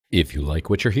If you like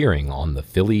what you're hearing on the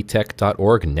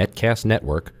PhillyTech.org Netcast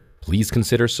network, please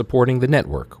consider supporting the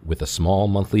network with a small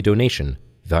monthly donation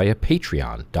via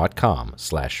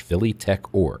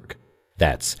patreon.com/PhillyTech.org.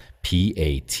 That's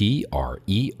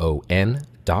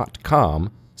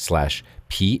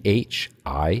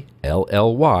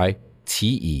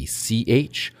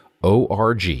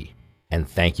patreon.com/PhillyTechorg. And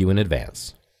thank you in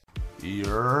advance.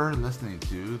 You're listening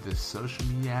to the Social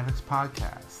Media Addicts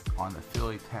podcast on the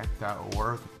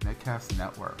PhillyTech.org Netcast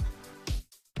network.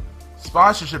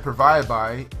 Sponsorship provided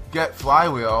by Get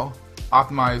Flywheel,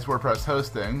 optimized WordPress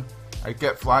hosting at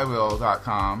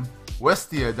getflywheel.com,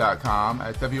 Wistia.com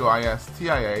at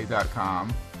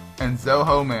wistia.com, and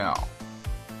Zoho Mail.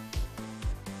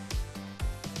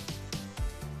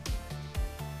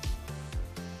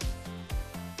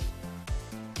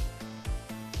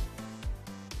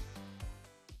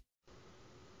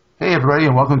 Hey everybody,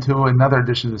 and welcome to another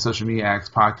edition of the Social Media Addicts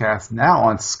podcast, now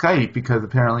on Skype because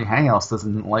apparently Hangouts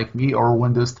doesn't like me or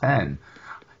Windows 10.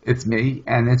 It's me,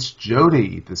 and it's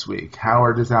Jody this week.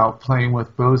 Howard is out playing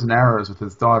with bows and arrows with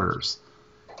his daughters.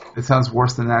 It sounds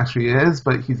worse than it actually is,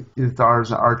 but his daughter's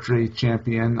an archery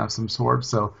champion of some sort,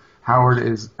 so Howard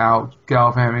is out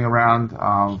gallivanting around,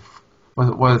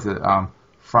 what is it,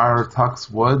 Friar Tuck's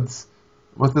Woods?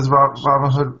 What's this Robin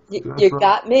Hood? You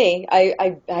got me.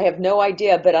 I have no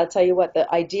idea, but I'll tell you what, the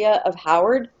idea of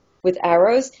Howard with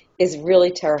arrows is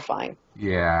really terrifying.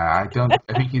 Yeah, I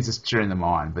think he's just cheering them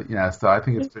on, but so I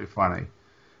think it's pretty funny.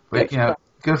 But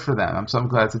good for them. I'm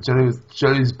glad. So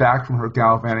Jody's back from her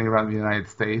gallivanting around the United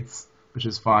States, which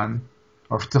is fun,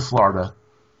 or to Florida.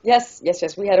 Yes.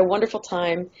 We had a wonderful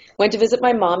time. Went to visit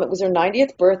my mom. It was her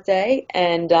 90th birthday,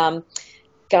 and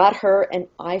got her an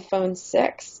iPhone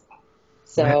 6.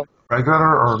 So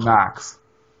regular or Max?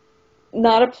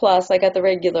 Not a Plus. I got the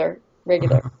regular.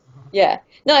 Yeah.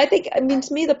 No,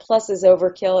 to me the Plus is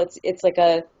overkill. It's like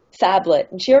a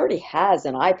phablet, and she already has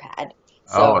an iPad.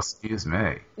 So, excuse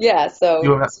me. Yeah. So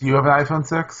you have an iPhone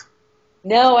 6?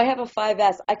 No, I have a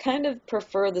 5S. I kind of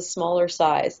prefer the smaller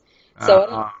size.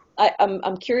 So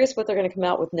I'm curious what they're going to come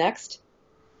out with next,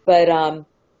 but I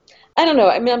don't know.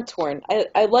 I mean, I'm torn.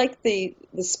 I like the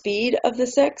speed of the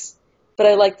 6. But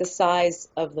I like the size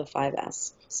of the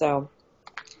 5S, so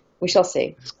we shall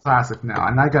see. It's classic now,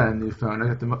 and I got a new phone. I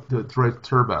got the Droid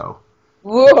Turbo.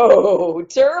 Whoa,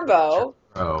 Turbo!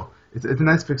 Oh, it's a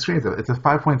nice big screen. It's a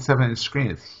 5.7-inch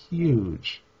screen. It's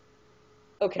huge.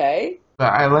 Okay.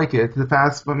 But I like it. It's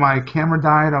fast. But my camera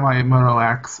died on my Moto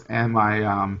X, and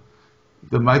my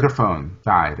the microphone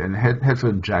died, and the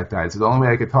headphone jack died. So the only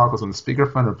way I could talk was on the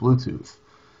speakerphone or Bluetooth.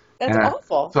 That's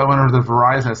awful. So I went over to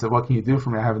Verizon. I said, "What can you do for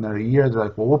me? I have another year." They're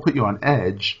like, "Well, we'll put you on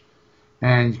Edge,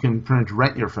 and you can pretty much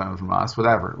rent your phone from us,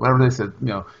 whatever they said.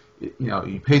 You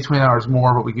pay $20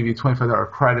 more, but we give you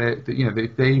 $25 credit.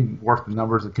 They work the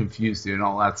numbers and confuse you and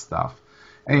all that stuff.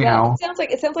 And it sounds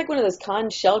like one of those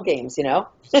con shell games,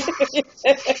 Exactly.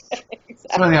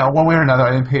 So one way or another,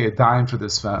 I didn't pay a dime for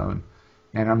this phone,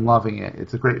 and I'm loving it.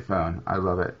 It's a great phone. I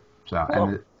love it. So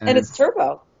cool. and it's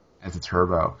turbo. It's a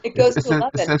turbo. It goes to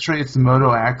 11. Essentially, it's the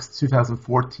Moto X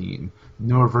 2014,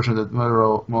 newer version of the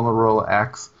Motorola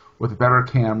X with a better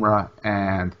camera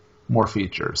and more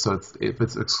features. So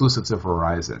it's exclusive to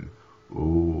Verizon.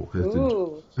 Ooh.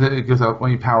 It goes up when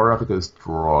you power up. It goes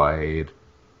Droid.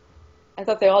 I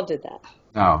thought they all did that.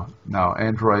 No.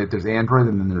 Android. There's Android,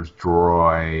 and then there's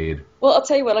Droid. Well, I'll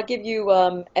tell you what. I'll give you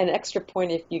an extra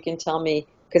point if you can tell me,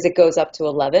 because it goes up to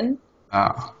 11.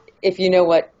 Oh. If you know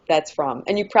what that's from.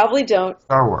 And you probably don't.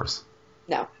 Star Wars.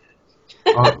 No.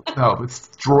 No, but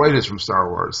Droid is from Star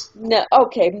Wars. No,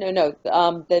 okay, no.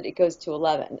 That it goes to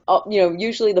 11.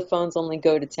 Usually the phones only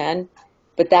go to 10,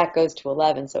 but that goes to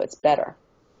 11, so it's better.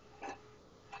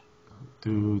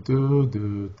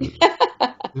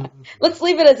 Let's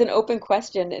leave it as an open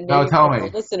question, and maybe our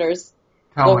listeners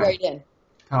will write in.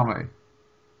 Tell me.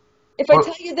 If I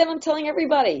tell you, then I'm telling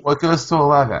everybody. What goes to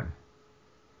 11?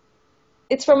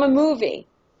 It's from a movie.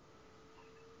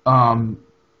 Blade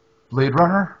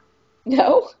Runner?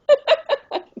 No.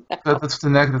 No. That's the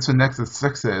Nexus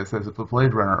 6 is. There's a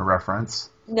Blade Runner reference.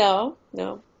 No.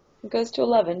 It goes to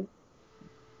 11.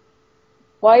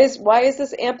 Why is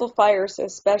this amplifier so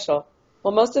special?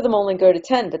 Well, most of them only go to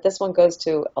 10, but this one goes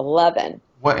to 11.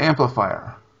 What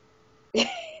amplifier?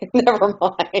 Never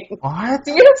mind. What?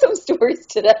 Do we have some stories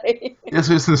today? Yes,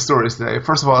 we have some stories today.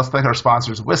 First of all, let's thank our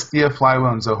sponsors, Wistia,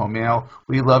 Flywheel, and Zoho Mail.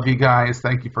 We love you guys.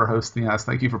 Thank you for hosting us.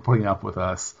 Thank you for putting up with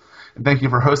us. And thank you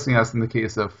for hosting us in the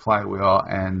case of Flywheel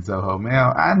and Zoho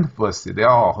Mail and Wistia. They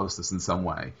all host us in some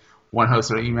way. One hosts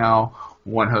our email,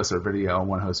 one hosts our video,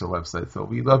 one hosts our website. So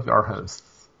we love our hosts.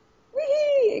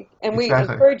 Whee! Exactly. And we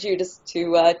Exactly. encourage you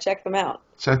to check them out.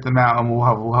 Check them out, and we'll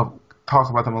have talk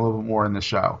about them a little bit more in the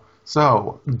show.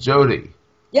 So, Jody,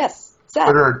 Yes, Seth.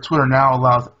 Twitter now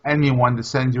allows anyone to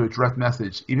send you a direct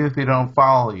message, even if they don't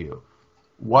follow you.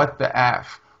 What the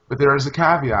F? But there is a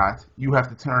caveat. You have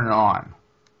to turn it on.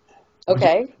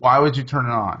 Okay. Why would you turn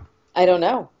it on? I don't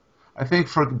know. I think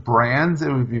for brands,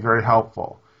 it would be very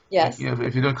helpful. Yes.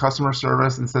 If you're doing customer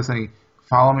service, instead of saying,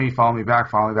 follow me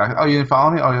back. Oh, you didn't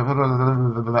follow me? Oh,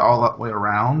 you all that way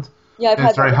around. Yeah, I've had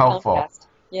It's very that with helpful. Comcast.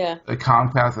 Yeah.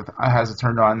 Comcast has it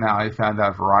turned on now. I found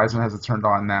out Verizon has it turned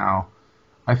on now.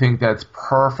 I think that's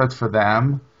perfect for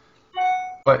them,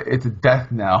 but it's a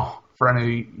death knell for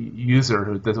any user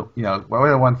who doesn't, why would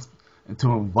I want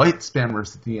to invite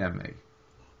spammers to DM me?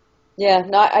 Yeah,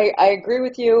 no, I agree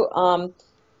with you.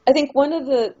 I think one of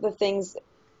the things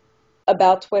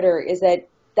about Twitter is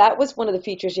that was one of the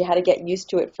features you had to get used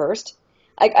to at first.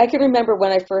 I can remember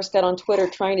when I first got on Twitter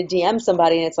trying to DM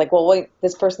somebody, and it's like, well, wait,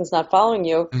 this person's not following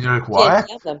you. And you're like, You can't what?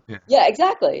 DM them. Yeah. Yeah,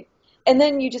 exactly. And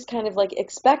then you just kind of like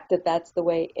expect that that's the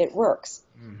way it works.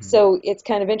 Mm-hmm. So it's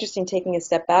kind of interesting taking a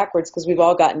step backwards because we've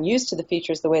all gotten used to the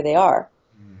features the way they are.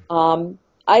 Mm-hmm.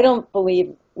 I don't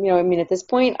believe, at this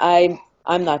point, I'm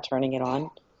not turning it on.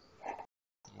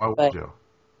 Why would you?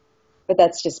 But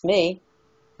that's just me.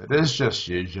 It is just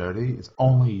you, Jody. It's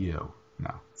only you.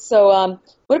 No. So,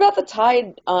 what about the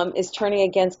Tide is turning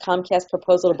against Comcast's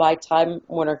proposal to buy Time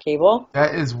Warner Cable?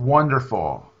 That is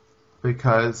wonderful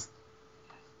because,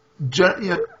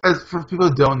 as for people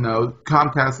who don't know,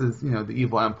 Comcast is the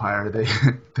evil empire.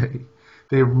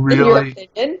 They really. In your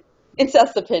opinion, in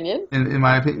Seth's opinion. In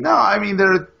my opinion, no. I mean,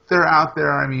 they're out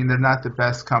there. I mean, they're not the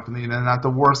best company. They're not the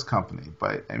worst company.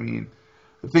 But I mean,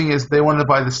 the thing is, they wanted to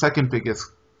buy the second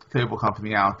biggest cable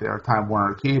company out there, Time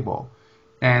Warner Cable,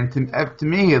 and to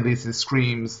me at least, it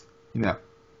screams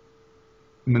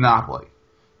monopoly.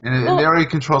 And they already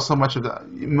control so much of the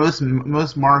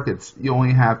most markets. You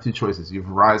only have two choices: you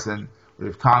have Verizon, or you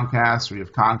have Comcast, or you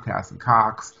have Comcast and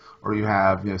Cox, or you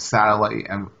have satellite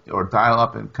or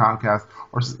dial-up and Comcast,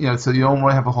 or so you don't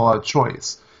really have a whole lot of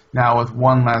choice. Now with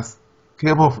one less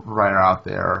cable provider out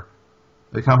there,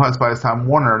 the Comcast buys Time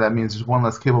Warner. That means there's one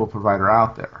less cable provider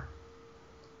out there.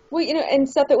 Well, and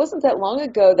Seth, it wasn't that long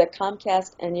ago that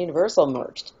Comcast and Universal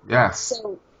merged. Yes.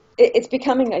 So it's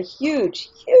becoming a huge,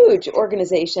 huge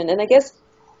organization. And I guess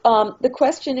the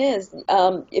question is,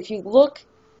 if you look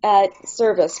at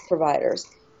service providers,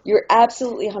 you're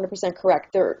absolutely 100%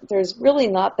 correct. There's really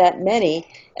not that many.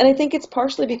 And I think it's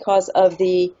partially because of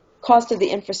the cost of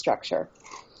the infrastructure,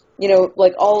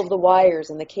 like all of the wires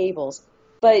and the cables.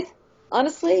 But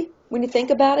honestly, when you think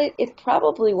about it, it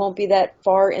probably won't be that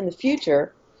far in the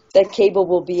future that cable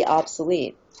will be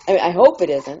obsolete. I mean, I hope it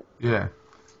isn't. Yeah.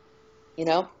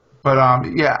 But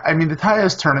yeah, I mean, the tide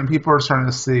is turning. People are starting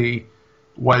to see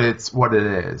what it is,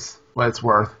 what it's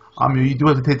worth. You do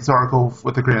have to take this article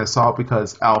with a grain of salt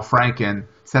because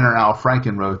Senator Al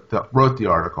Franken wrote the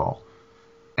article,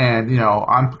 and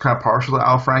I'm kind of partial to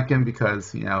Al Franken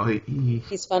because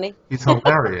he's funny. He's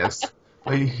hilarious.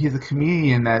 But he's a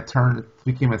comedian that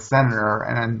became a senator,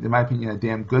 and in my opinion, a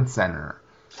damn good senator.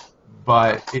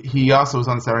 But he also was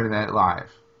on Saturday Night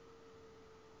Live.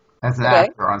 As an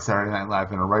actor on Saturday Night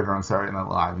Live and a writer on Saturday Night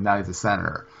Live, and now he's a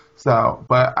senator. So,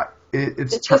 but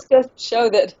it's just to show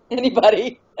that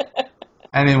anyone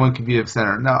can be a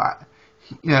senator. No,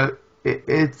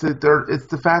 it's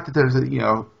the fact that there's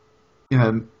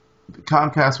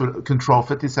Comcast would control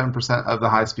 57% of the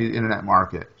high-speed internet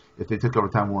market if they took over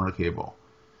Time Warner Cable.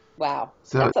 Wow,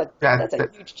 so that's a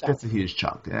huge chunk. That's a huge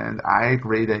chunk, and I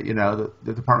agree that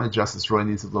the Department of Justice really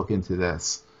needs to look into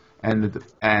this, and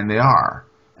they are.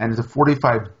 And it's a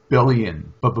 $45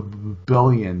 billion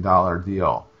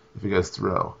deal if it goes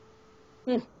through.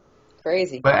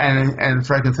 Crazy. But and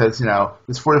Franken says,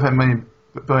 this $45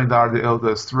 billion deal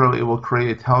goes through, it will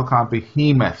create a telecom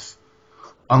behemoth,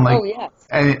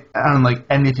 unlike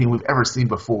anything we've ever seen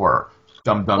before.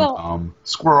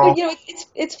 Squirrel. But,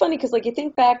 it's funny because you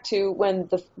think back to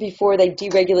before they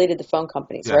deregulated the phone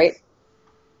companies, yes. Right?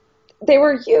 They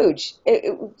were huge.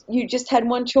 You just had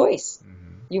one choice. Mm-hmm.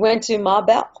 You went to Ma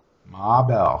Bell.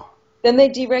 Then they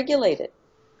deregulated.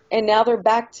 And now they're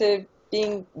back to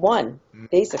being one,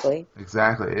 basically.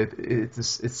 Exactly.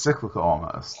 It's cyclical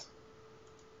almost.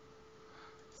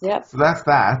 Yep. So that's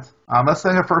that. Let's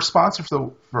thank our first sponsor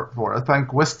for it.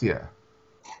 Thank Wistia.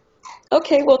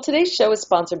 Okay, well, today's show is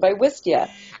sponsored by Wistia.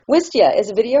 Wistia is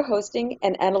a video hosting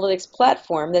and analytics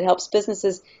platform that helps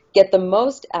businesses get the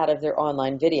most out of their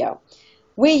online video.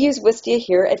 We use Wistia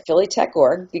here at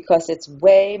PhillyTech.org because it's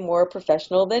way more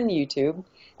professional than YouTube,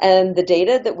 and the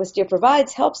data that Wistia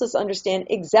provides helps us understand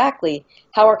exactly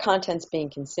how our content's being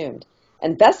consumed.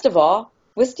 And best of all,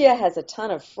 Wistia has a ton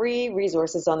of free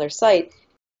resources on their site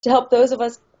to help those of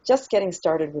us just getting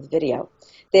started with video.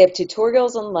 They have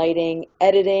tutorials on lighting,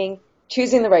 editing,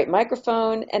 choosing the right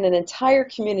microphone, and an entire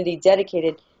community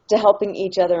dedicated to helping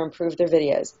each other improve their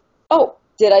videos. Oh,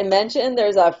 did I mention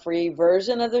there's a free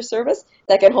version of their service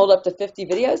that can hold up to 50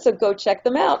 videos? So go check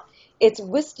them out. It's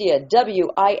Wistia,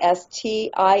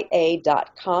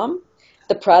 Wistia.com.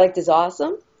 The product is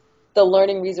awesome. The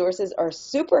learning resources are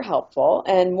super helpful.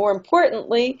 And more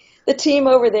importantly, the team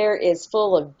over there is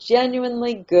full of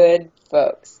genuinely good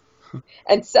folks.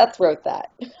 And Seth wrote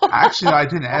that. Actually, no, I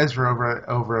didn't. Ezra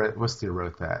over at Wistia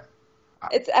wrote that.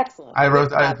 It's excellent.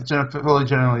 Really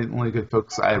genuinely good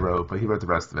folks I wrote, but he wrote the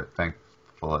rest of it,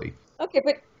 thankfully. Okay,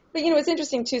 but it's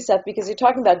interesting too, Seth, because you're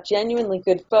talking about genuinely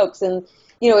good folks, and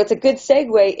it's a good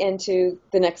segue into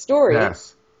the next story.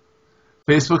 Yes.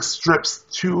 Facebook strips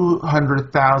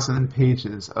 200,000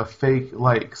 pages of fake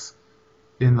likes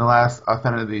in the last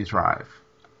Affinity drive.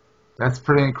 That's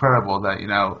pretty incredible that,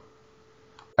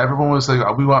 everyone was like,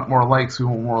 oh, we want more likes, so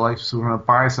we're going to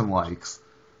buy some likes.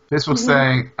 Facebook's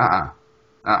saying,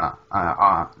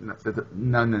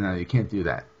 no, you can't do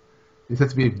that. These have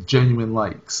to be genuine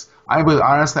likes. I would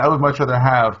much rather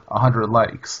have 100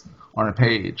 likes on a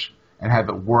page and have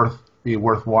it be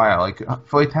worthwhile. Like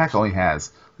PhillyTech only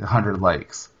has 100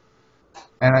 likes,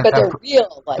 but they're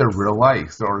real likes. They're real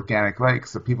likes. They're organic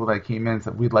likes. The people that came in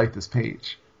said we'd like this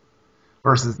page,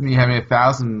 versus me having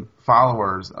 1,000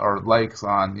 followers or likes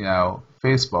on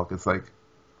Facebook. It's like,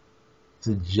 is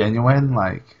it genuine?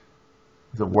 Like,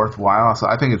 is it worthwhile? So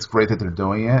I think it's great that they're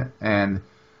doing it, and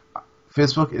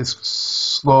Facebook is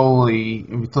slowly,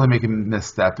 until they make a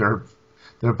misstep. They're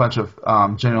a bunch of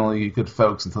genuinely good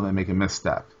folks until they make a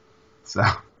misstep. So.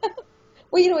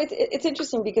 Well, it's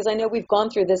interesting because I know we've gone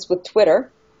through this with Twitter,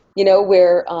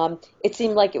 where it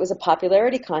seemed like it was a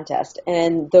popularity contest,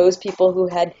 and those people who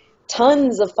had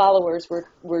tons of followers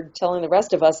were telling the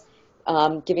rest of us,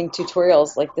 giving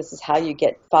tutorials like this is how you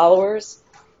get followers,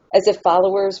 as if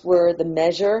followers were the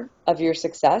measure of your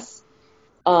success.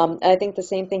 And I think the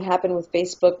same thing happened with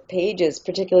Facebook pages,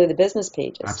 particularly the business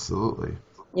pages. Absolutely.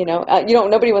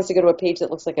 Nobody wants to go to a page that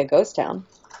looks like a ghost town.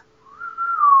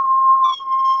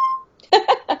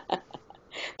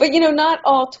 But not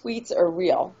all tweets are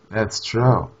real. That's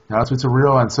true. Not all tweets are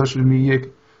real, and social media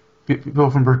people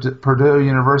from Purdue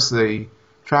University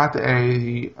tracked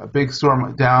a big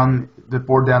storm down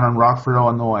on Rockford,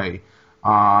 Illinois,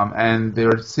 and they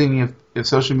were seeing if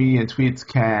social media and tweets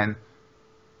can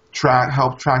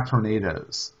help track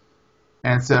tornadoes.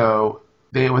 And so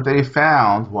what they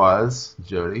found was,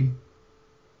 Jody.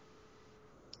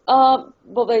 Well,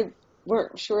 they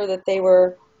weren't sure that they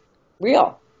were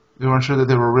real. They weren't sure that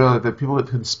they were real, that people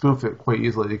could spoof it quite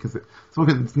easily because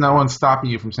no one's stopping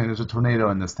you from saying there's a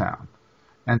tornado in this town.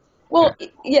 And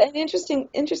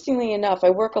interestingly enough,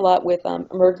 I work a lot with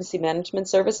emergency management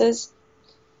services.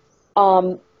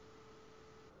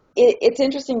 It's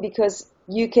interesting because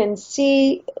you can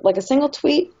see, like, a single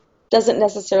tweet doesn't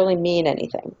necessarily mean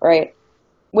anything, right?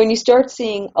 When you start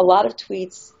seeing a lot of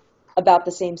tweets about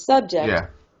the same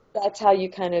subject, that's how you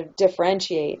kind of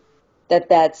differentiate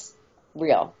that's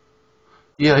real.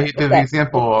 Yeah, he did the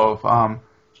example of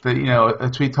a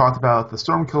tweet talked about the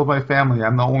storm killed my family.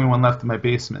 I'm the only one left in my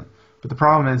basement. But the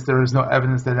problem is there is no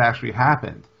evidence that it actually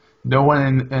happened. No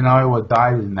one in Iowa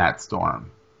died in that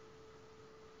storm.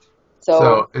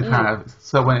 So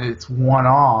when it's one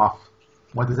off,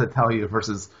 what does that tell you?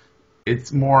 Versus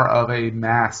it's more of a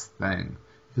mass thing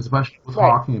because a bunch of people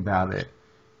talking about it.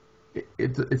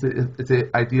 It's an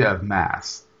idea of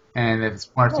mass. And if it's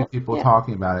one or two people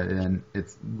talking about it, then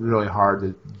it's really hard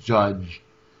to judge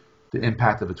the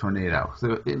impact of a tornado.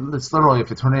 So it's literally,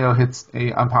 if a tornado hits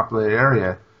an unpopulated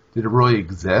area, did it really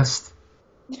exist?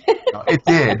 It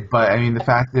did, but I mean, the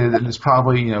fact is, there's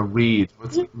probably, Reed.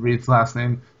 What's Reed's last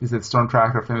name? He's that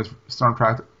famous storm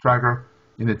tracker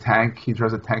in the tank. He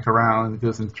drives a tank around and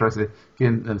goes and tries to get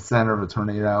in the center of a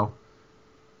tornado.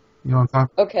 You know what I'm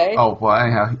talking? Okay. Oh, well,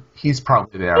 anyhow, he's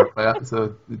probably there, but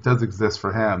so it does exist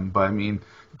for him. But I mean,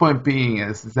 the point being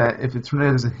is that if the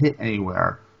tornado doesn't hit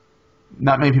anywhere,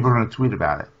 not many people are going to tweet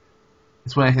about it.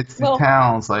 It's when it hits the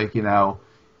towns like, what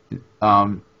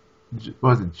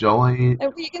was it, Jody,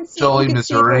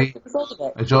 Missouri?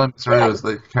 Jody, Missouri was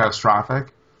like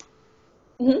catastrophic.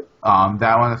 Mm-hmm.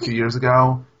 That one a few years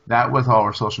ago, that was all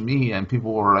over social media, and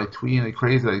people were like tweeting like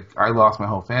crazy. Like, I lost my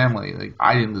whole family. Like,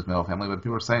 I didn't lose my whole family, but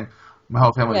people were saying my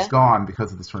whole family is gone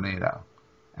because of this tornado.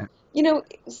 You know,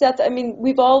 Seth, I mean,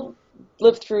 we've all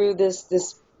lived through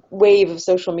this wave of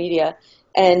social media,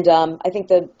 and I think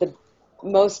the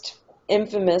most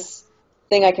infamous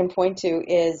thing I can point to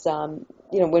is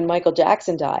when Michael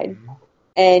Jackson died,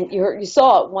 and you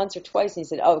saw it once or twice, and you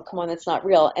said, "Oh, come on, that's not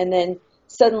real," and then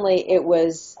suddenly it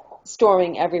was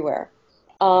storming everywhere.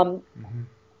 Um, Mm-hmm.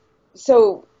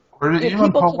 so Or even when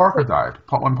people Paul can Walker put, died.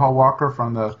 When Paul Walker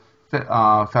from the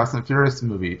Fast and Furious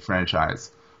movie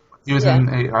franchise, he was yeah. in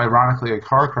ironically a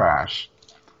car crash.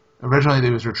 Originally,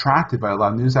 it was retracted by a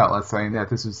lot of news outlets saying that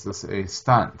this was just a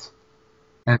stunt,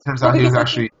 and it turns Well, out he was because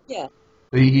I think, actually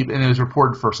yeah. and it was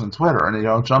reported first on Twitter, and they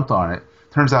all jumped on it.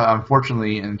 Turns out,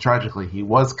 unfortunately and tragically, he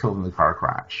was killed in the car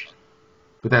crash.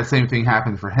 But that same thing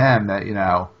happened for him. That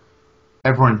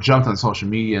everyone jumped on social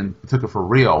media and took it for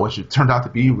real, which it turned out to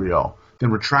be real. Then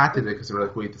retracted it because they were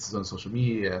like, "Wait, this is on social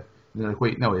media." And they're like,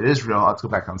 "Wait, no, it is real. Let's go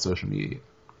back on social media."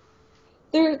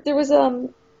 There was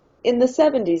in the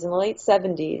 70s, in the late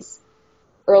 70s,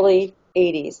 early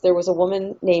 80s, there was a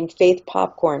woman named Faith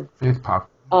Popcorn. Faith pop.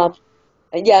 Um,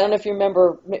 and yeah, I don't know if you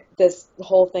remember this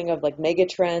whole thing of like mega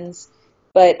trends,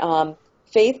 but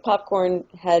Faith Popcorn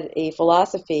had a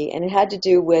philosophy, and it had to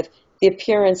do with the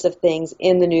appearance of things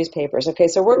in the newspapers. Okay,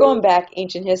 so we're going back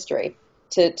ancient history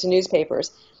to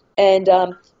newspapers, and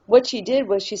what she did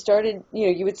was she started.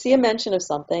 You would see a mention of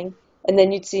something, and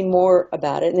then you'd see more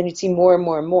about it, and then you'd see more and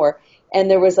more and more, and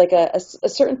there was like a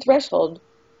certain threshold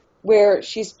where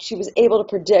she was able to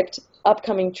predict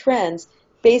upcoming trends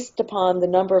based upon the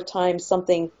number of times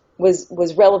something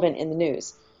was relevant in the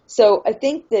news. So I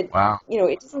think that Wow.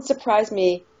 it doesn't surprise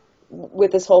me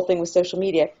with this whole thing with social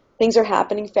media. Things are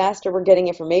happening faster. We're getting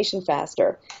information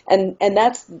faster, and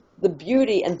that's the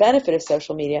beauty and benefit of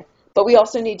social media. But we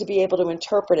also need to be able to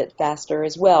interpret it faster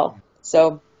as well.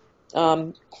 So,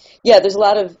 um, yeah, there's a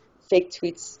lot of fake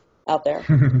tweets out there.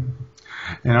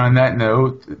 And on that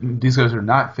note, these guys are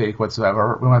not fake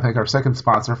whatsoever. We want to thank our second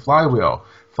sponsor, Flywheel.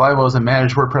 Flywheel is a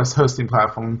managed WordPress hosting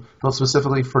platform built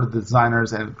specifically for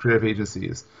designers and creative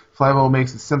agencies. Flywheel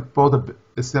makes it simple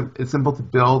to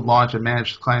build, launch, and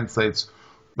manage client sites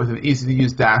with an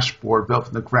easy-to-use dashboard built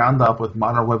from the ground up with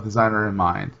modern web designer in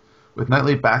mind. With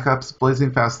nightly backups,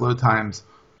 blazing fast load times,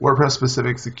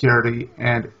 WordPress-specific security,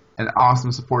 and an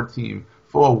awesome support team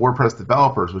full of WordPress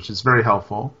developers, which is very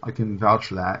helpful. I can vouch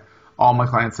for that. All my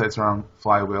client sites are on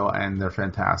Flywheel, and they're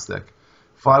fantastic.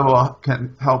 Flywheel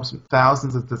helps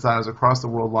thousands of designers across the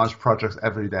world launch projects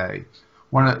every day.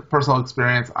 One personal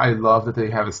experience, I love that they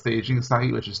have a staging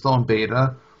site, which is still in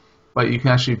beta, but you can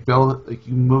actually build, like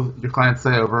you move your client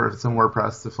site over, if it's in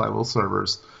WordPress, to Flywheel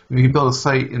servers. And you can build a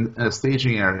site in a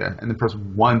staging area and then press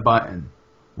one button,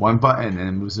 and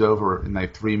it moves it over in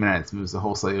like 3 minutes, moves the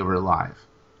whole site over to live.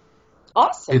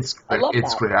 Awesome. It's I great. love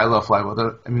It's that. great. I love Flywheel.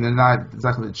 They're not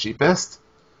exactly the cheapest,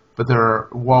 but they're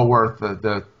well worth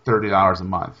the $30 a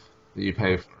month that you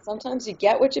pay for. Sometimes you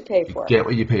get what you pay You for. get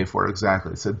what you pay for,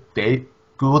 exactly. So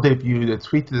Google debuted a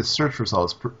tweak to the search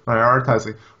results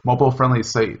prioritizing mobile-friendly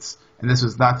sites. And this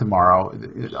was not tomorrow.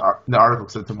 The article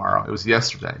said tomorrow. It was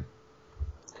yesterday.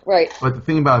 Right. But the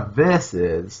thing about this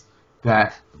is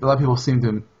that a lot of people seem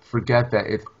to forget that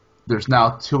there's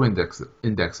now two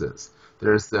indexes.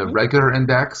 There's the Hmm. regular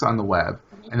index on the web,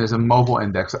 and there's a mobile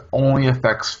index that only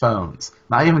affects phones,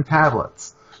 not even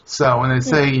tablets. So when they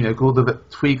say, Google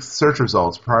tweaks search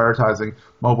results, prioritizing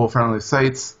mobile-friendly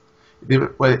sites,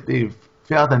 what they've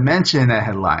failed to mention in that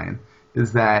headline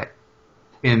is that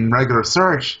in regular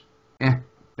search,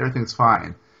 everything's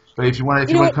fine. But if You you know want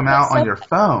to what, come out on Seth? your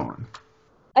phone,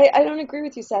 I don't agree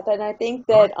with you, Seth, and I think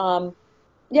that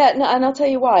yeah, no, and I'll tell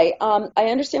you why. I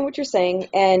understand what you're saying,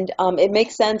 and it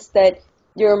makes sense that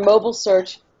your mobile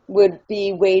search would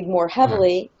be weighed more yeah.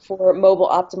 heavily for mobile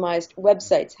optimized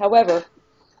websites. However,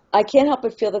 I can't help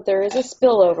but feel that there is a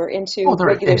spillover Oh, into there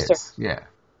regular search. is. Yeah.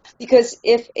 Because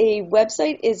if a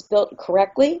website is built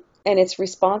correctly and it's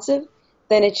responsive,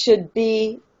 then it should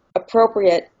be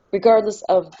appropriate regardless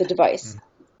of the device.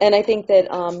 And I think that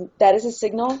that is a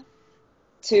signal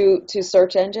to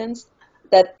search engines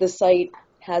that the site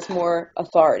has more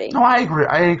authority. No, I agree.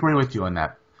 I agree with you on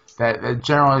that. That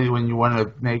generally, when you want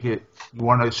to make it, you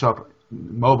want to show up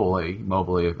mobilely.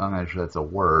 I'm not sure that's a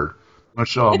word. You want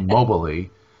to show up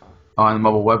mobilely on the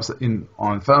mobile website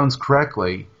on phones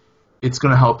correctly. It's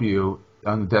going to help you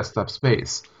on the desktop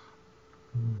space.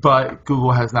 But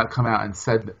Google has not come out and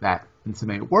said that in so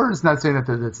many words. Not saying that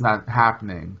it's not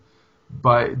happening,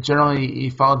 but generally,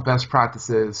 you follow the best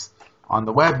practices on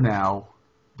the web now,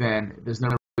 then there's no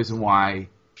reason why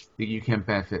you can't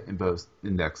benefit in both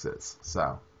indexes.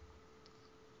 So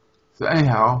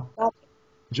anyhow,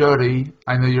 Jody,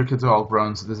 I know your kids are all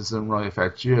grown, so this doesn't really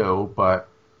affect you, but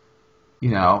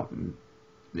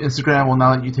Instagram will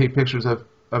not let you take pictures of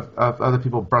other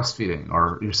people breastfeeding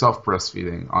or yourself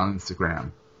breastfeeding on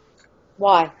Instagram.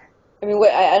 Why? I mean,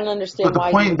 I don't understand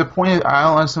But why you would. the point, I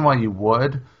don't understand why you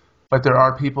would, but there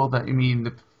are people that,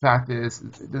 the fact is,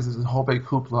 this is a whole big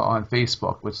hoopla on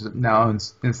Facebook, which is now on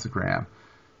Instagram,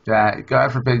 that,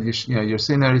 God forbid, you're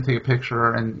sitting there, you take a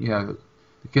picture, and,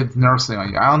 the kid's nursing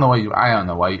on you. I don't know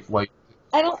why.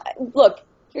 I don't look.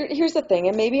 Here's the thing,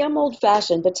 and maybe I'm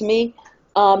old-fashioned, but to me,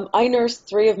 I nursed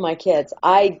three of my kids.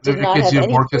 I did Your not kids, have you have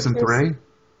any more kids than pictures.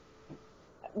 three?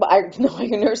 But no, I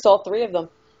nursed all three of them.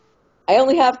 I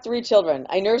only have three children.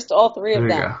 I nursed all three of There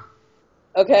you them.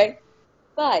 go. Okay,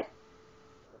 but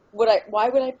why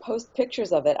would I post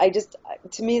pictures of it?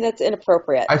 To me, that's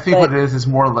inappropriate. I think what But it is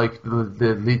more like the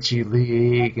Lychee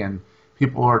League, and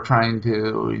people are trying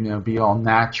to, be all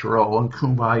natural and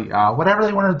kumbaya, whatever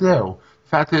they want to do. The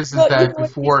fact is well, you that know what? You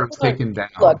before it still was don't taken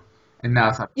look. down, and now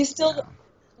it's not You taken still, down.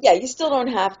 yeah, you still don't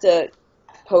have to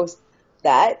post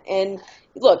that. And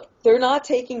look, they're not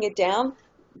taking it down,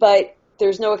 but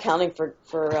there's no accounting for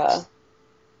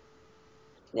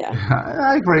yeah.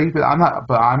 I agree, but I'm not.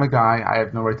 But I'm a guy. I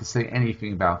have no right to say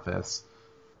anything about this.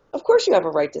 Of course, you have a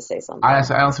right to say something. I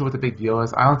don't see what the big deal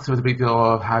is. I don't see what the big deal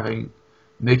of having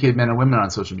naked men and women on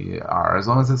social media are. As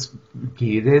long as it's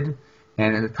gated,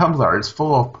 and Tumblr is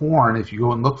full of porn if you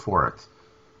go and look for it.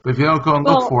 But if you don't go and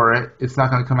look Well, for it, it's not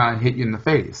going to come out and hit you in the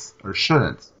face, or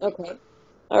shouldn't. okay,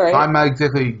 all So right. I'm not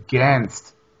exactly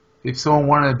against, if someone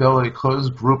wanted to build a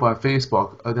closed group on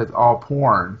Facebook that's all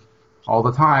porn all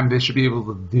the time, they should be able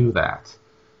to do that.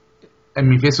 I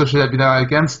mean, Facebook should be not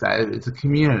against that. It's a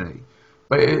community.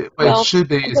 But it Well, should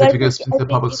be is but if it goes into I the think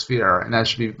public it's sphere, and that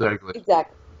should be regulated.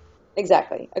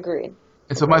 exactly agreed,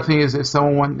 And so my agreed. thing is, if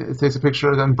someone takes a picture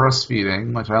of them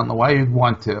breastfeeding, which I don't know why you'd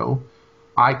want to,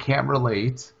 I can't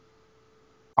relate.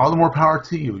 All the more power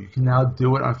to you. You can now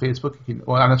do it on Facebook.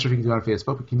 I'm not sure if you can do it on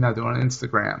Facebook, but you can now do it on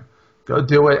Instagram. Go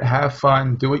do it. Have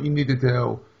fun. Do what you need to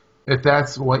do. If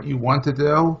that's what you want to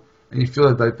do, and you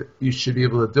feel like you should be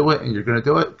able to do it, and you're going to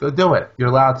do it, go do it. You're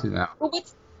allowed to now. Well,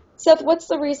 Seth? What's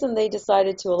the reason they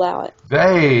decided to allow it?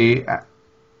 Because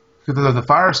of the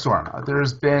firestorm,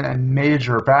 there's been a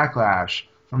major backlash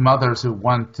from others who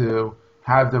want to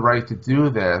have the right to do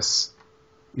this.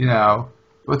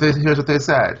 Here's what they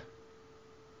said.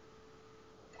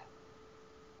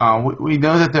 We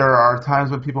know that there are times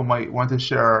when people might want to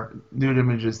share nude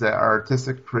images that are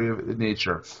artistic, creative in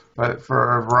nature, but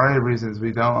for a variety of reasons,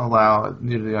 we don't allow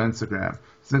nudity on Instagram.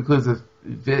 This includes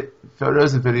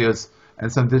photos and videos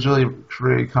and some digitally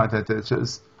created content that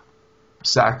shows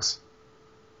sex,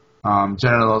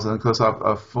 genitals, and close-up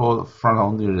of full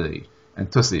frontal nudity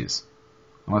and tussies.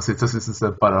 I want to say tussies instead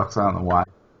of buttocks. I don't know why.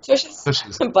 Tushes,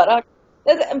 Tushes. buttocks.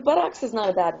 Buttocks is not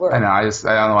a bad I word. know. I don't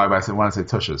know why, but I want to say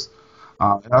tushes.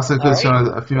 It also All includes right,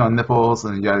 showing female nipples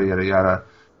and yada yada yada.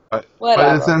 But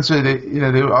whatever. essentially,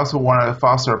 they also want to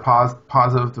foster a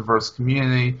positive, diverse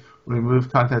community,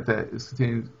 remove content that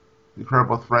contains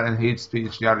incredible threat and hate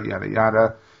speech, yada yada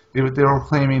yada. They were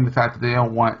claiming the fact that they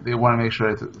want to make sure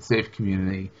it's a safe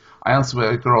community. I don't see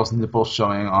what a girl's nipples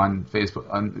showing on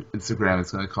Facebook, on Instagram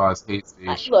is going to cause hate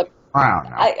speech. Look, I don't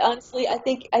know. I honestly, I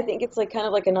think it's like kind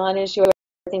of like a non-issue.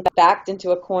 I think backed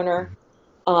into a corner.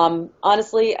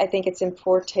 Honestly, I think it's in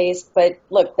poor taste. But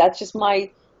look, that's just my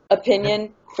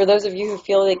opinion. For those of you who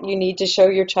feel that you need to show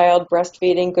your child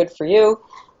breastfeeding, good for you.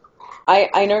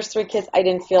 I nursed three kids. I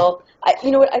didn't feel,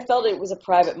 you know what? I felt it was a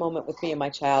private moment with me and my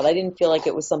child. I didn't feel like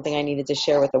it was something I needed to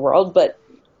share with the world. But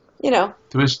To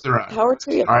each their own. power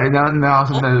to you. All right, now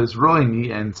Huh? something that is really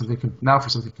neat and now for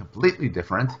something completely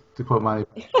different. To quote my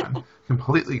friend,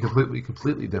 completely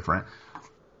different.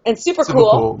 And super Super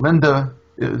cool. cool. Linda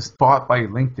is bought by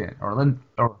LinkedIn or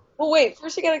Well, wait.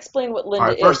 First, you got to explain what all Linda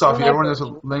right. First is. You off, and I everyone both knows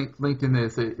know. what LinkedIn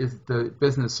is the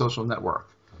business social network.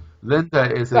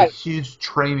 Linda is a Right. huge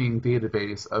training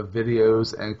database of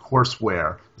videos and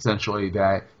courseware, essentially,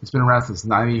 that it's been around since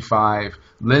 '95.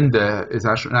 Linda is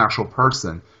actually an actual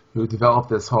person who developed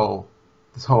this whole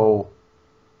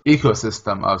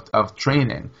ecosystem of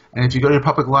training. And if you go to your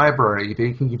public library,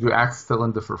 they can give you access to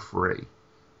Linda for free.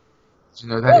 Did you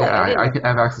know that? Really, Yeah, I didn't I know can that.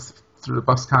 have access through the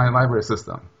Bucks County Library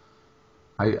System.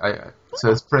 So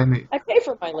it's pretty neat. I pay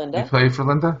for my You Linda. play for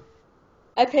Linda?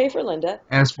 I pay for Linda.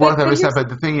 And it's worth every cent. Here's But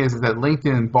the thing is that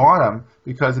LinkedIn bought them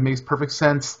because it makes perfect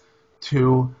sense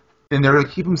to, and they're going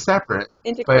to keep them separate. But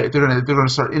integrate. they're going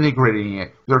to start integrating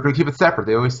it. They're going to keep it separate.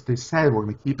 They said we're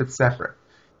going to keep it separate.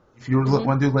 If you Hmm.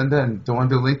 want to do Linda and don't want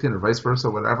to do LinkedIn or vice versa,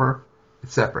 whatever,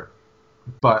 it's separate.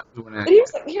 But we want But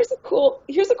here's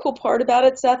the cool part about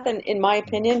it, Seth, and in my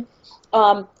opinion.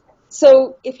 Um,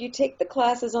 so if you take the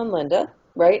classes on Linda,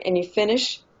 right? And you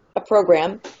finish a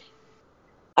program,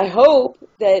 I hope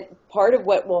that part of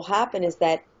what will happen is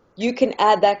that you can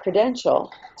add that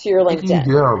credential to your I think you can do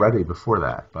LinkedIn. that already before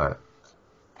that, but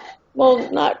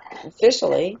Well, not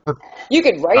officially. You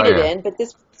could write oh it yeah, in, but this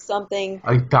is something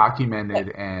like that, documented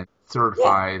and yeah.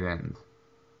 certified and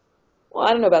Well,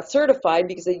 I don't know about certified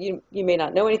because you may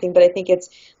not know anything, but I think it's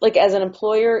like as an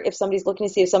employer, if somebody's looking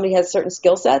to see if somebody has certain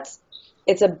skill sets,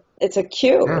 it's a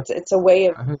cue. yeah, It's a way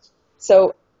of I think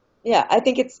so yeah. I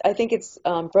think it's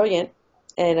brilliant,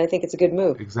 and I think it's a good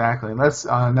move. exactly. And that's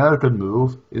another good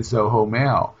move is Zoho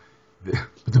Mail.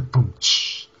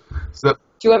 So Do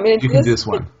you want me to you do can do this? this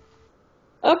one.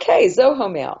 Okay,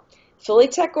 Zoho Mail.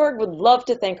 PhillyTech.org would love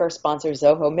to thank our sponsor,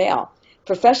 Zoho Mail,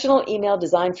 professional email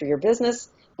designed for your business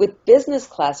with business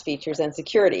class features and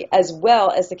security, as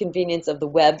well as the convenience of the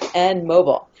web and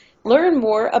mobile. Learn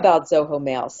more about Zoho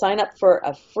Mail. Sign up for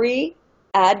a free,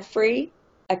 ad-free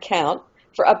account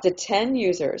for up to 10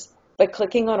 users by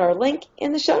clicking on our link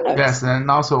in the show Yes, notes.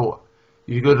 and also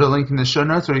you go to the link in the show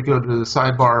notes, or you go to the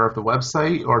sidebar of the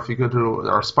website, or if you go to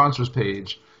our sponsors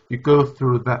page, you go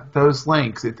through those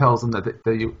links. It tells them that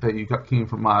you came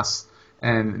from us,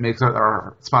 and it makes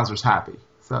our sponsors happy.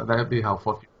 So that would be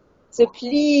helpful. So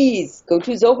please go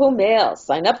to Zoho Mail,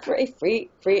 sign up for a free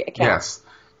account. Yes,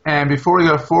 and before we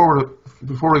go forward,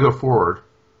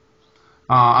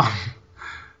 uh,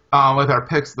 with our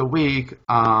picks of the week,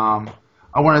 I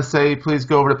want to say please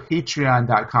go over to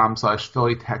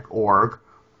patreon.com/PhillyTech.org.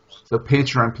 So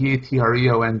Patreon,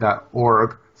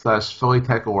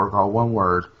 patreon.org/PhillyTech.org, all one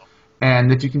word.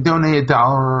 And if you can donate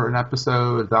 $1 an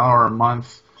episode, $1 a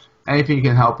month, anything you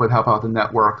can help out the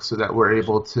network so that we're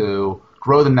able to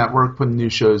grow the network, put new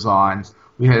shows on.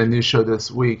 We had a new show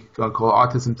this week called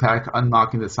Autism Tech,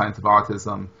 Unlocking the Science of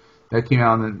Autism. That came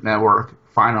out on the network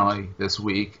finally this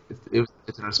week. It's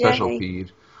in a special Yay.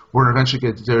 feed. We're going to eventually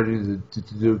get Jody to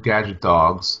do Gadget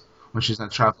Dogs when she's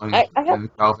not traveling I have in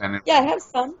California. Yeah, I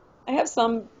have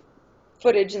some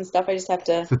footage and stuff. I just have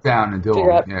to Sit down and do figure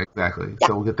them. out. Yeah, exactly. Yeah.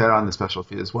 So we'll get that on the special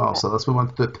feed as well. Yeah. So let's move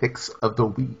on to the picks of the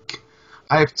week.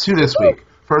 I have two this week.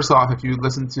 First off, if you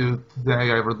listen to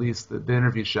today, I released the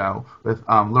interview show with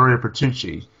Luria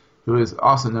Bertucci, who is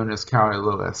also known as Callie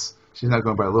Lewis. She's not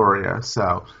going by Luria.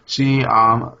 So she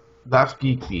left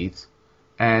Geek Beat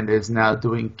and is now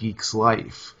doing Geek's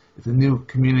Life. It's a new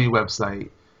community website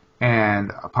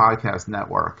and a podcast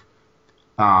network.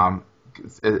 Um,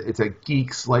 it's at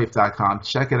geekslife.com.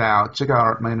 Check it out. Check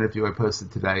out my interview I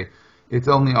posted today. It's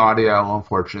only audio,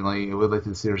 unfortunately. I would like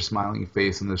to see her smiling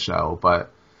face in the show,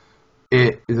 but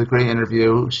it is a great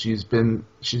interview. She's been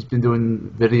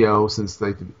doing video since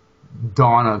like the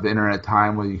dawn of the internet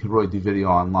time, where you can really do video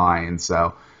online.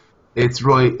 So it's a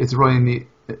really neat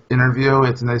interview.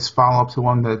 It's a nice follow up to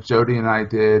one that Jody and I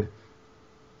did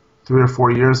 3 or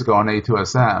 4 years ago on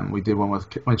A2SM. We did one with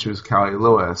when she was Callie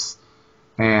Lewis,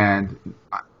 and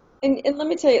And let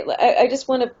me tell you, I just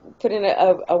want to put in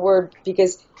a word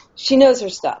because she knows her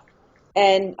stuff.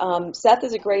 And Seth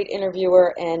is a great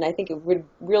interviewer, and I think it would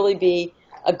really be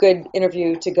a good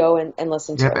interview to go and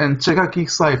listen yep, to. and check out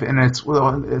Geeks Life, and it's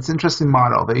an interesting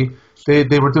model. They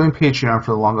were doing Patreon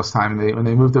for the longest time. When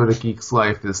they moved over to Geeks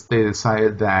Life, they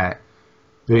decided that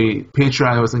the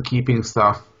Patreon wasn't keeping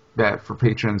stuff that for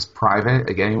patrons private.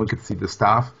 Like anyone could see the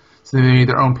stuff, so they made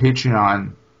their own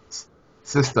Patreon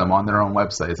system on their own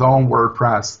website. It's all in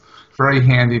WordPress. Very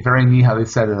handy, very neat how they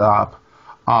set it up.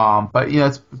 But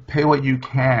it's pay what you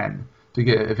can to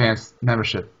get advanced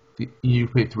membership. You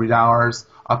pay $3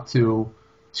 up to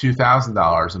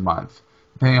 $2,000 a month,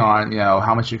 depending on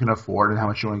how much you can afford and how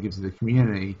much you want to give to the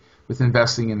community. With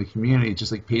investing in the community,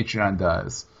 just like Patreon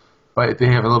does, but they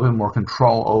have a little bit more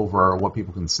control over what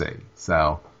people can see.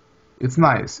 So it's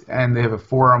nice, and they have a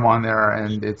forum on there,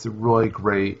 and it's a really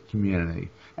great community.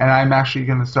 And I'm actually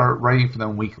going to start writing for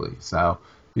them weekly, so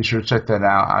be sure to check that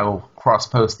out. I will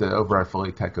cross-post it over at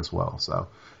Philly Tech as well. So,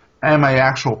 and my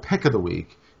actual pick of the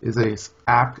week is a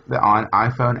app on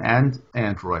iPhone and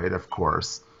Android, of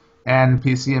course, and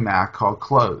PC and Mac called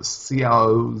Cloze,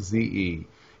 Cloze.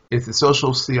 It's a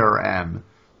social CRM.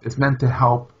 It's meant to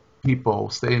help people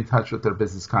stay in touch with their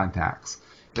business contacts.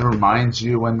 It reminds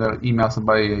you when they email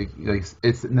somebody, like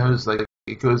it knows, like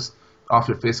it goes off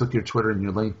your Facebook, your Twitter, and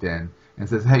your LinkedIn, and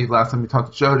says, "Hey, last time you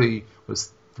talked to Jody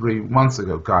was 3 months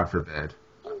ago, God forbid."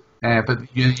 But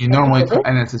you normally,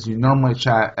 and it says you normally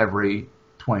chat every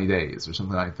 20 days or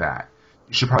something like that.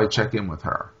 You should probably check in with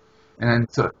her. And then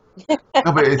so no,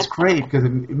 but it's great because it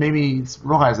made me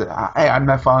realize that hey, I'm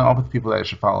not following up with people that I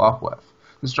should follow up with.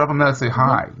 Just drop them a note and say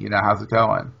hi. How's it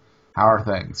going? How are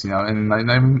things? And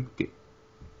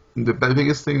the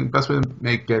biggest thing, best way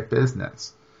to get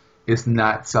business is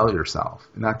not sell yourself,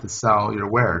 not to sell your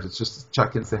wares. It's just to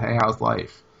check in and say, hey, how's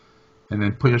life? And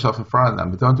then put yourself in front of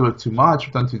them. But don't do it too much,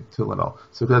 or don't do it too little.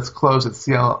 So that's Cloze at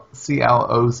CLOZE.com.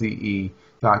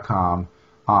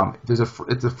 It's a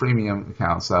freemium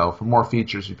account, so for more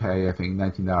features you pay, I think,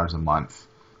 $19 a month.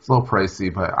 It's a little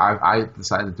pricey, but I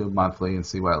decided to do it monthly and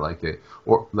see what I like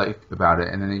about it.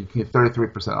 And then you can get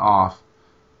 33% off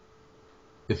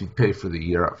if you pay for the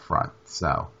year up front.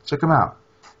 So check them out.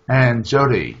 And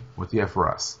Jody, what do you have for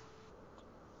us?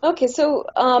 Okay, so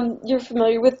you're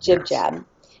familiar with JibJab.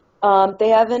 Yes. They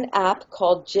have an app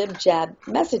called JibJab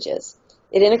Messages.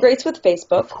 It integrates with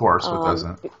Facebook. Of course, it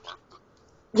doesn't.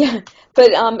 Yeah,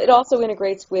 but it also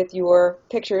integrates with your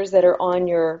pictures that are on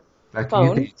your That can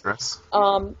phone. be dangerous.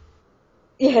 Yeah,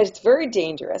 it's very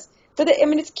dangerous. But I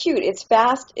mean, it's cute. It's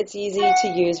fast. It's easy to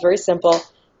use. Very simple.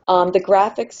 The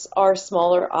graphics are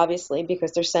smaller, obviously,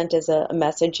 because they're sent as a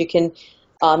message. You can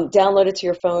download it to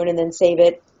your phone and then save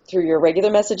it through your regular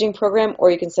messaging program,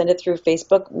 or you can send it through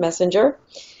Facebook Messenger.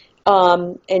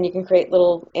 And you can create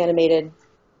little animated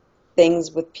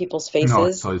things with people's faces. No,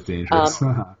 it's always dangerous.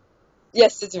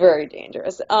 Yes, it's very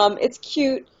dangerous. It's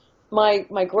cute.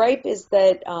 My gripe is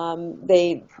that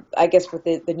I guess with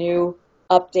the new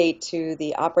update to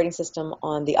the operating system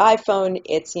on the iPhone,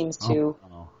 it seems to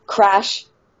crash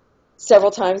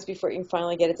several times before you can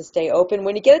finally get it to stay open.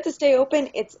 When you get it to stay open,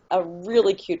 it's a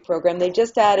really cute program. They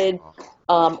just added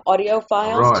audio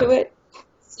files to it.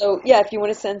 So, yeah, if you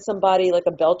want to send somebody like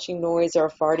a belching noise or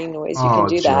a farting noise, you can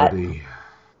do that. Jody.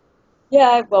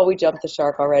 Yeah, well, we jumped the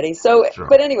shark already. So, Sure.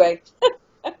 But anyway,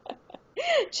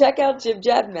 check out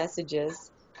JibJab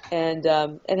Messages and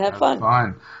have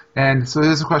fun. And so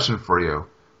here's a question for you.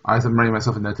 As I'm writing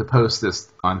myself a note to post this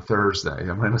on Thursday.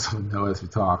 I'm writing myself a note as we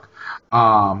talk.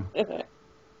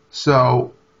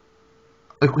 So,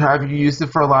 like, have you used it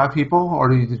for a lot of people, or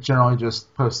do you generally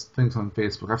just post things on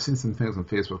Facebook? I've seen some things on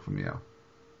Facebook from you.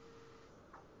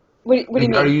 What do you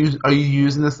mean? Are you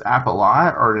using this app a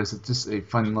lot, or is it just a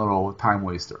fun little time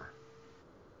waster?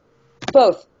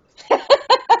 Both.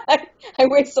 I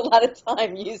waste a lot of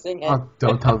time using it. Oh,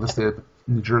 don't tell the state of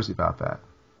New Jersey about that.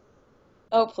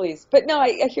 Oh, please. But no,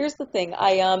 here's the thing.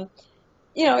 I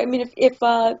mean, if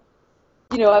one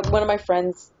of my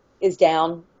friends is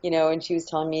down, and she was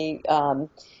telling me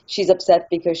she's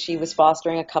upset because she was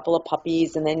fostering a couple of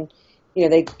puppies, and then,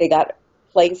 they got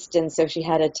placed, and so she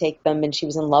had to take them, and she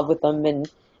was in love with them, and,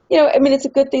 I mean, it's a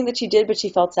good thing that she did, but she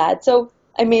felt sad. So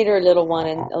I made her a little one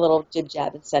and a little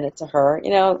JibJab and sent it to her. That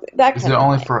kind of thing.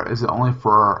 Is it only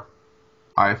for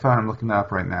iPhone? I'm looking it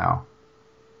up right now.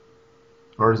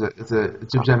 Or is it a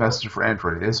JibJab Messenger for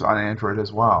Android? It is on Android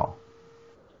as well.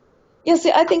 Yeah,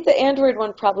 see, I think the Android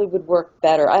one probably would work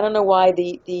better. I don't know why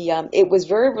it was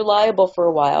very reliable for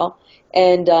a while,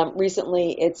 and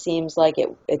recently it seems like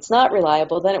it's not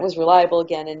reliable. Then it was reliable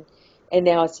again, and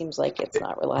now it seems like it's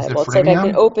not reliable. Is it It's like I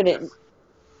can freemium? open it.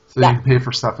 So you can pay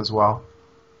for stuff as well?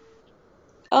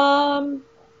 I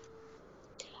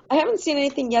haven't seen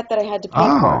anything yet that I had to pay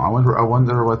for. I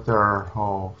wonder what their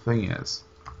whole thing is.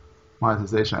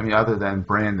 Monetization. I mean, other than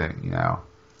branding,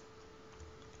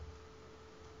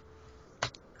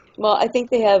 Well, I think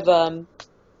they have other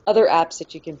apps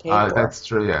that you can pay for. That's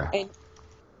true, yeah.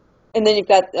 And then you've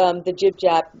got the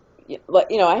JibJab.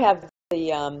 I have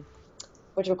the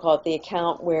the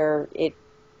account where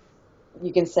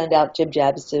you can send out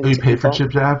JibJabs to You pay people. for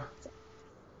JibJab?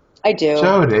 I do.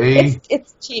 Jody.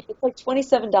 It's cheap. It's like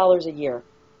 $27 a year,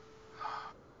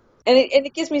 and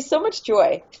it gives me so much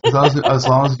joy. As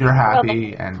long as you're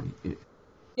happy and.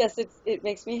 Yes, it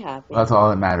makes me happy. That's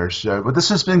all that matters, Joe. But this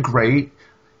has been great.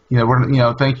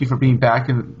 Thank you for being back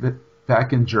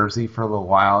in Jersey for a little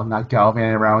while, not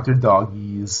gallivanting around with your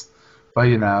doggies. But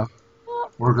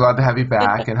we're glad to have you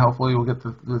back, and hopefully we'll get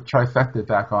the trifecta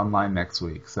back online next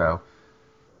week. So,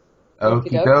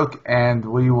 okie doke, and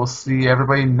we will see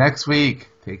everybody next week.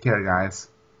 Take care, guys.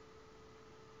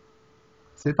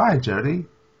 Say bye, Jody.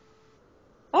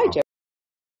 Bye, Jody.